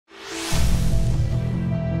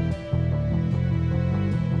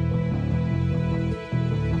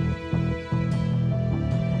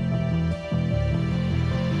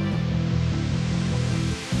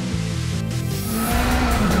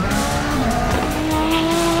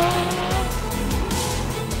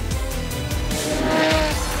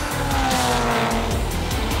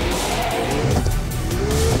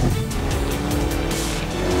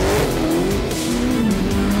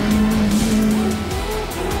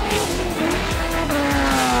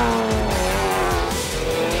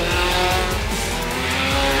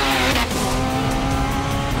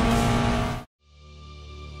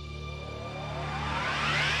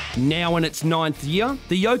Now in its 9th year,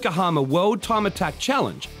 the Yokohama World Time Attack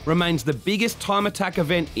Challenge remains the biggest time attack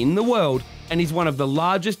event in the world and is one of the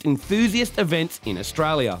largest enthusiast events in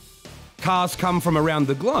Australia. Cars come from around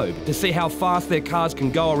the globe to see how fast their cars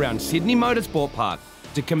can go around Sydney Motorsport Park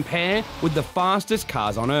to compare with the fastest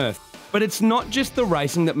cars on Earth. But it's not just the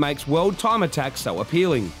racing that makes World Time Attack so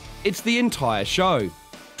appealing. It's the entire show.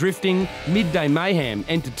 Drifting, midday mayhem,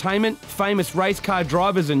 entertainment, famous race car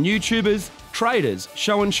drivers and YouTubers, traders,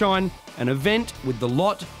 show and shine, an event with the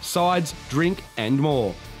lot, sides, drink and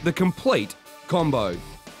more. The complete combo.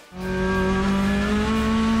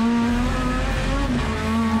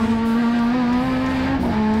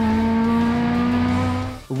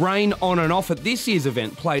 Rain on and off at this year's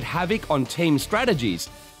event played havoc on team strategies,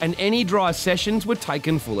 and any dry sessions were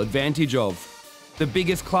taken full advantage of. The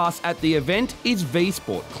biggest class at the event is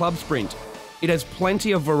V-Sport Clubsprint. It has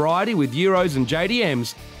plenty of variety with Euros and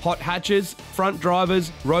JDMs, hot hatches, front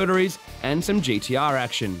drivers, rotaries and some GTR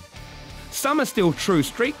action. Some are still true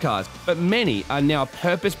street cars, but many are now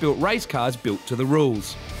purpose-built race cars built to the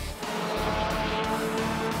rules.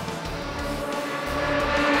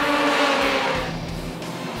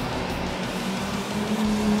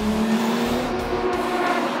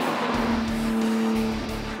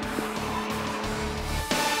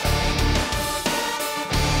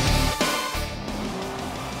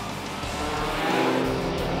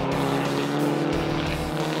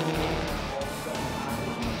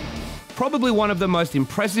 Probably one of the most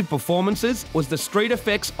impressive performances was the Street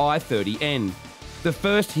Effects i30N. The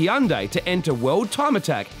first Hyundai to enter World Time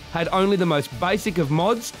Attack had only the most basic of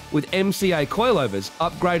mods with MCA coilovers,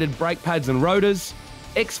 upgraded brake pads and rotors,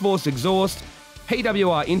 X-Force exhaust,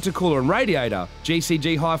 PWR intercooler and radiator,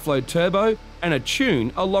 GCG high flow turbo, and a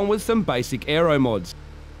tune along with some basic aero mods.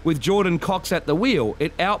 With Jordan Cox at the wheel,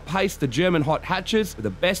 it outpaced the German hot hatches with a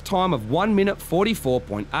best time of 1 minute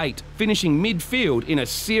 44.8, finishing midfield in a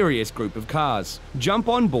serious group of cars. Jump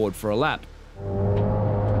on board for a lap.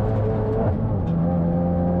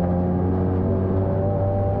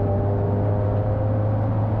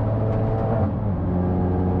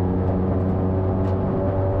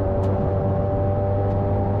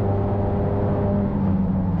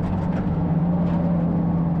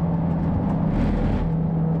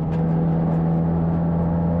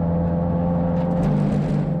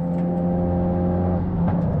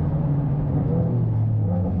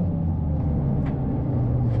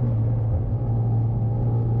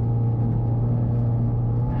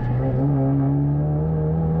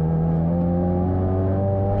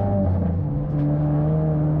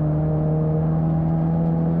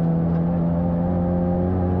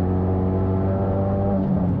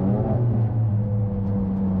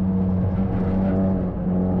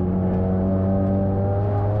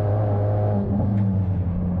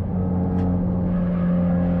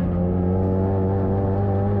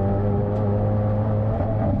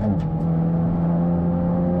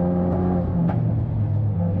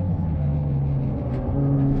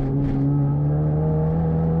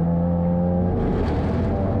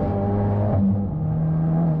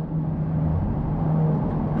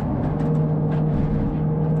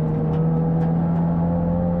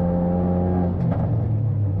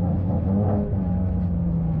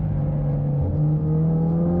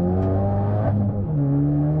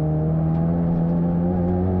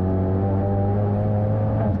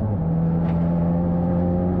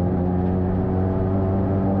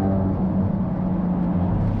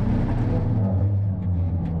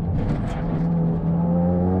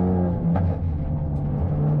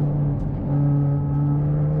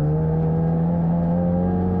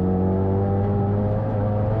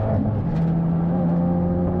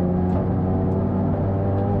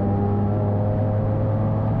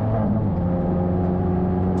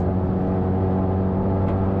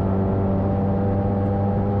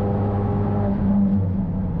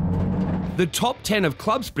 The top 10 of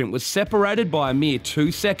Clubsprint was separated by a mere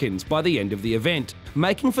 2 seconds by the end of the event,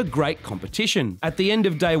 making for great competition. At the end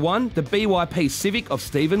of day one, the BYP Civic of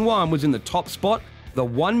Stephen Wan was in the top spot, the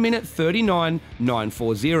 1 minute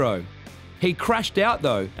 39.940. He crashed out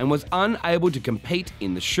though and was unable to compete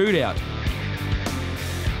in the shootout.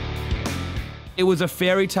 It was a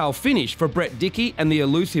fairy tale finish for Brett Dickey and the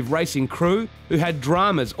elusive racing crew, who had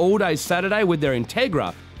dramas all day Saturday with their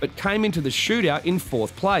Integra, but came into the shootout in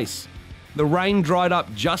 4th place. The rain dried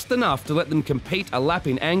up just enough to let them compete a lap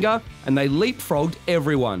in anger, and they leapfrogged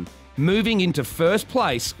everyone, moving into 1st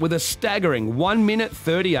place with a staggering 1 minute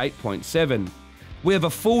 38.7. We have a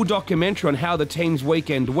full documentary on how the team's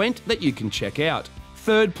weekend went that you can check out.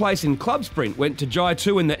 3rd place in Clubsprint went to Jai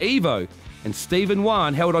 2 in the Evo, and Stephen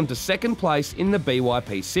Wan held on to 2nd place in the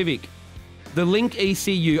BYP Civic. The Link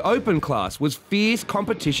ECU Open class was fierce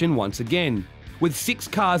competition once again, with 6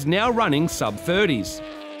 cars now running sub-30s.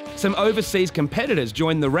 Some overseas competitors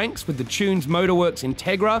joined the ranks with the Tunes Motorworks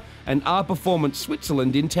Integra and R Performance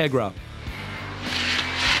Switzerland Integra.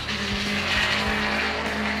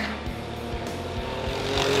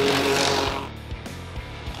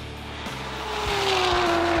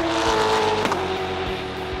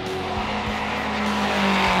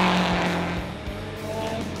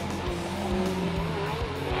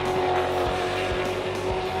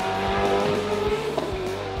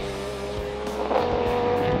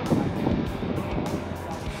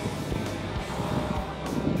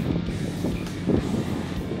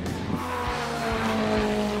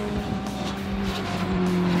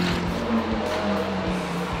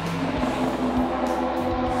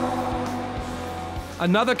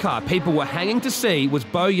 Another car people were hanging to see was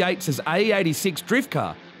Bo Yates's A86 drift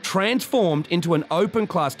car, transformed into an open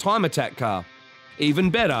class time attack car. Even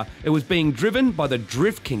better, it was being driven by the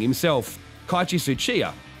Drift King himself, Kaiichi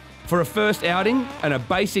Tsuchiya. For a first outing and a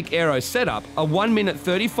basic aero setup, a 1 minute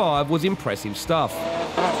 35 was impressive stuff.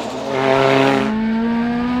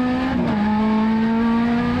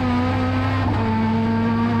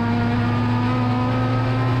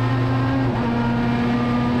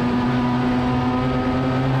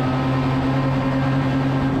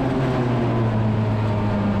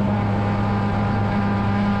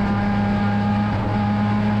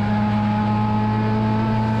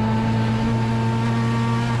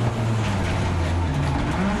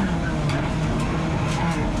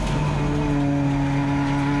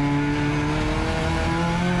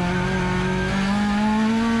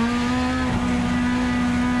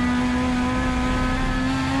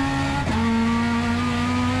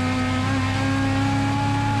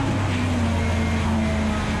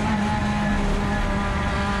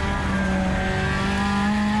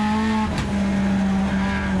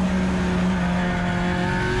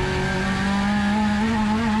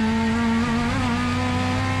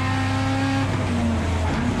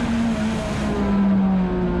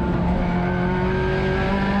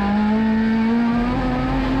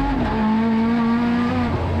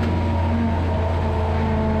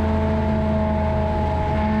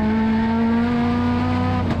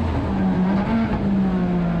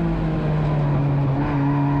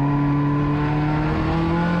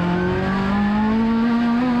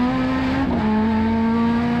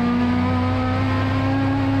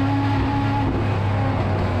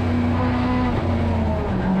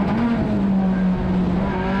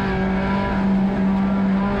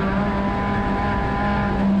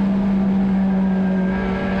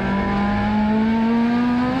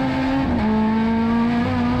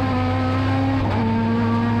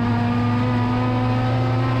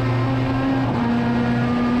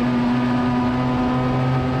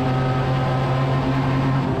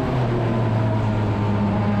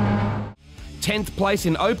 Tenth place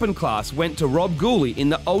in open class went to Rob Gooley in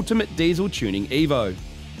the Ultimate Diesel Tuning Evo.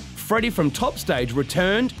 Freddie from Top Stage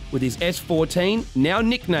returned with his S14, now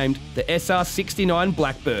nicknamed the SR69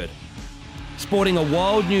 Blackbird. Sporting a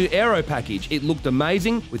wild new aero package, it looked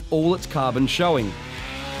amazing with all its carbon showing.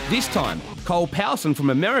 This time, Cole Powson from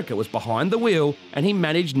America was behind the wheel and he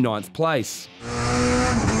managed 9th place.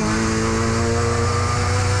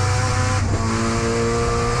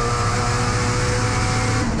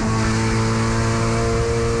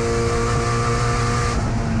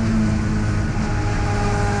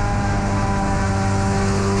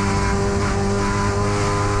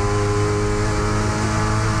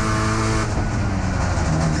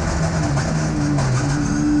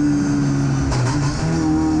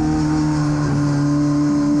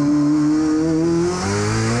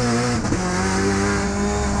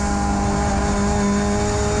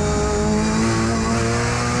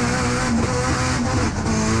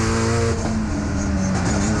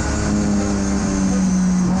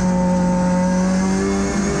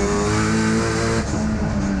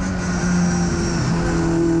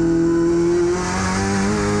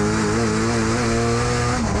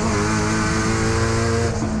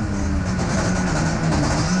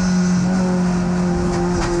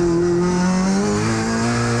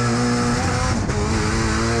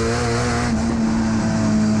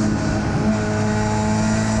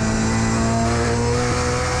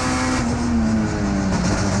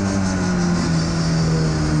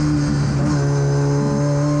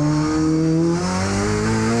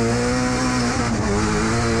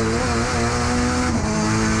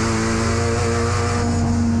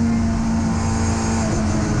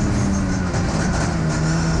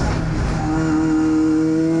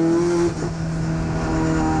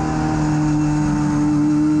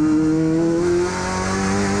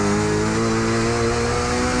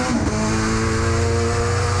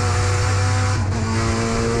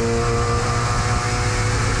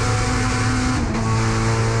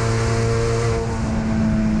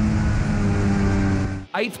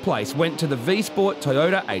 8th place went to the V-Sport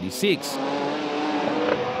Toyota 86.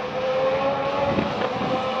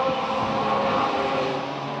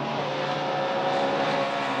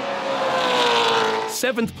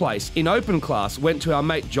 7th place in open class went to our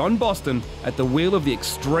mate John Boston at the wheel of the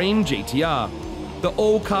Extreme GTR. The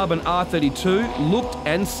all-carbon R32 looked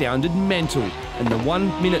and sounded mental, and the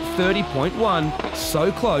 1 minute 30.1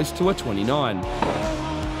 so close to a 29.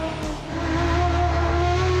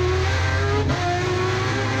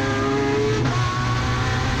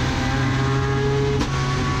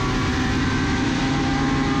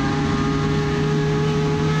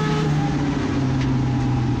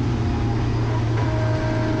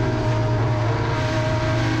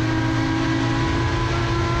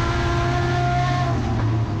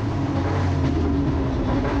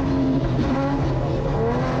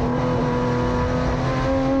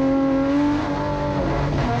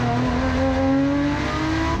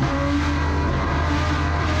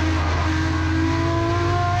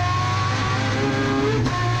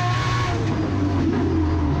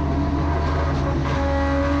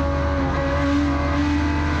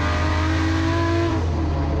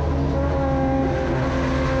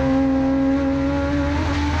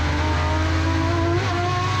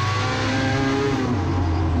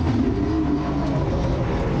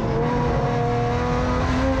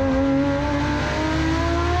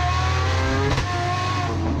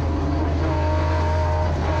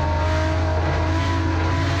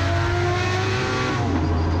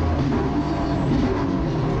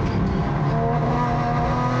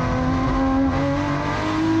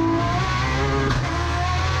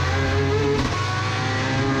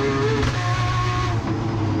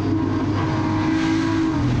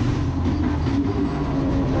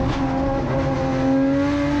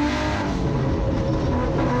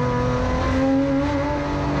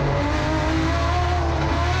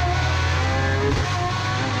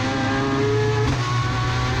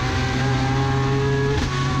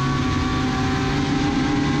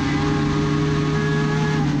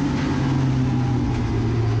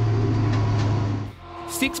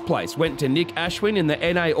 Sixth place went to Nick Ashwin in the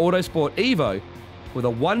NA Autosport Evo with a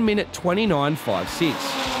 1 minute 29.56.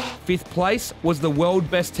 Fifth place was the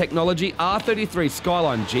world best technology R33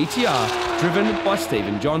 Skyline GTR driven by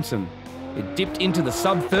Stephen Johnson. It dipped into the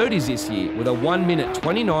sub-30s this year with a 1 minute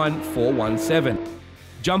 29.417.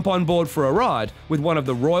 Jump on board for a ride with one of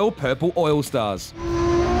the Royal Purple Oil Stars.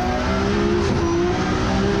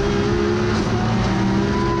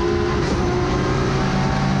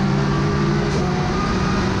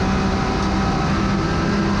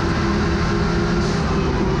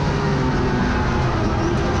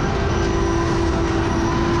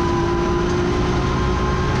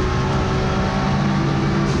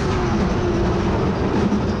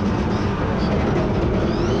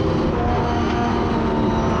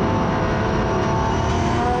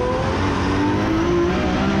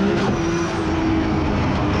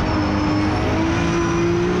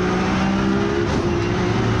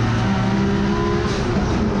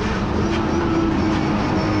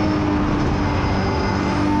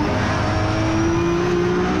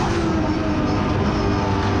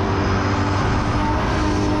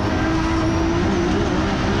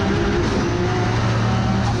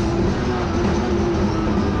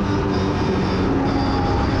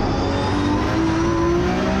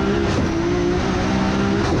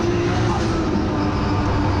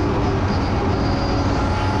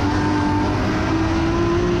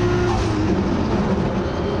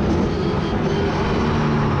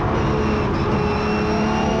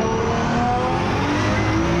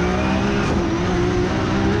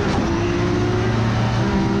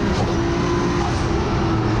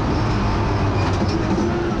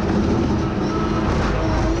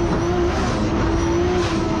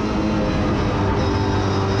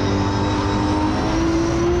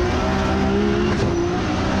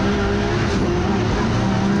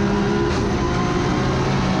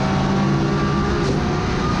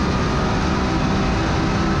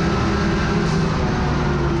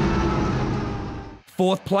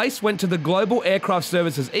 Fourth place went to the Global Aircraft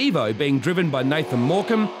Services Evo, being driven by Nathan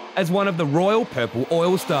Morecambe as one of the Royal Purple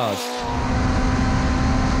Oil Stars.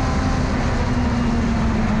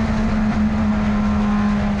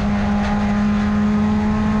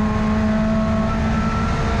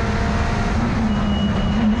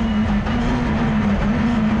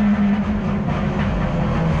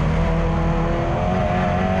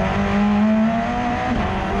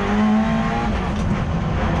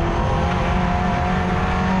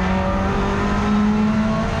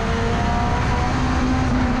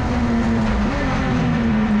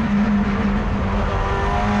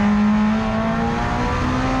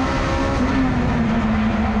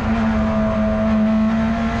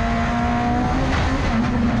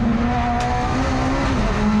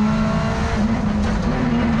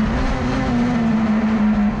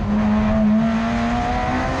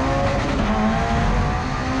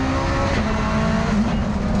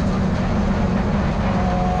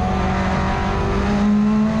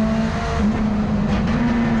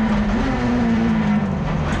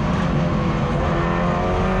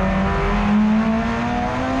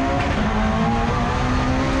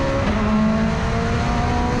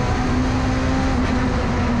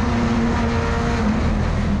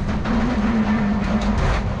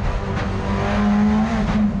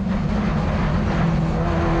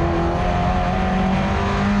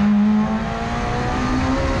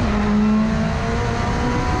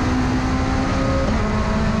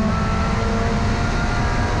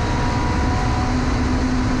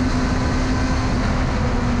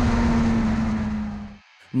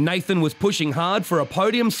 Nathan was pushing hard for a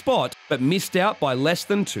podium spot, but missed out by less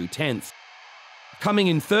than 2/10. Coming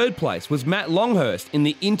in third place was Matt Longhurst in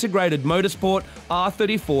the integrated motorsport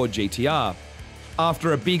R34 GTR.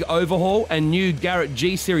 After a big overhaul and new Garrett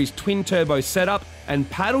G-Series twin-turbo setup and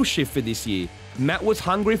paddle shift for this year, Matt was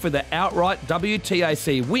hungry for the outright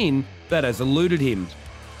WTAC win that has eluded him.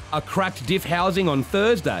 A cracked diff housing on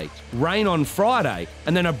Thursday, rain on Friday,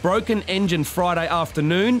 and then a broken engine Friday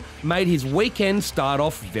afternoon made his weekend start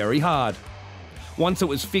off very hard. Once it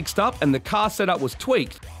was fixed up and the car setup was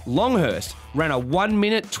tweaked, Longhurst ran a 1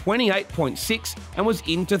 minute 28.6 and was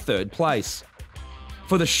into third place.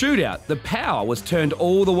 For the shootout, the power was turned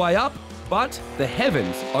all the way up, but the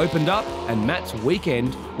heavens opened up and Matt's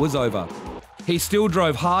weekend was over. He still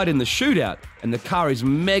drove hard in the shootout, and the car is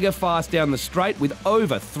mega fast down the straight with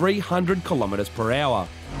over 300 kilometres per hour.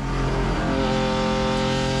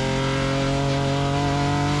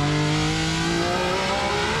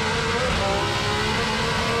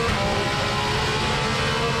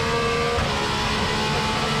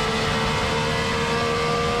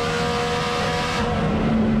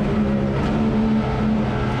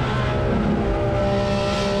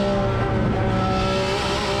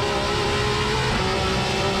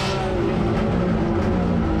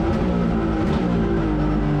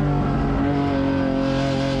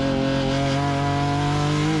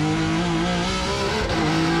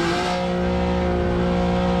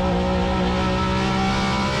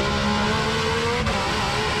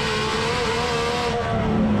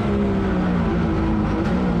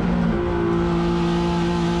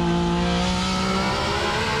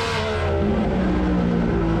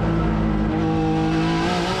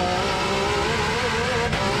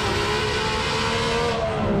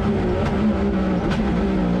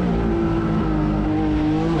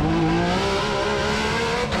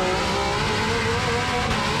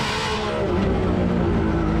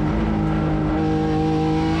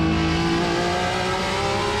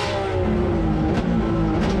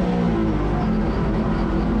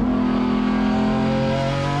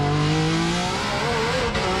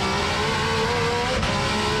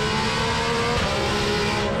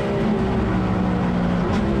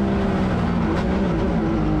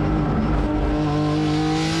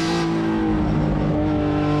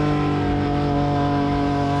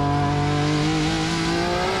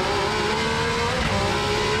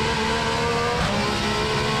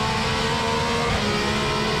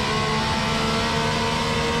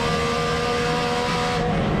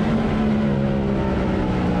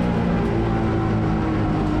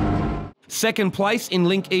 Second place in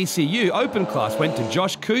Link ECU Open Class went to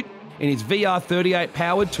Josh Coote in his VR38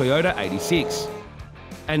 powered Toyota 86.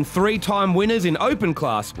 And three-time winners in Open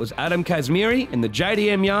Class was Adam Kazmiri in the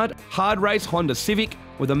JDM Yard Hard Race Honda Civic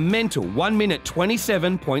with a mental 1 minute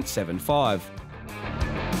 27.75.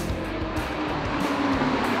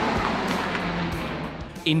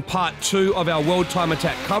 In part 2 of our World Time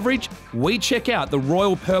Attack coverage, we check out the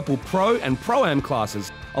Royal Purple Pro and Pro-Am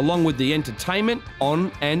classes, along with the entertainment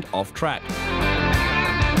on and off track.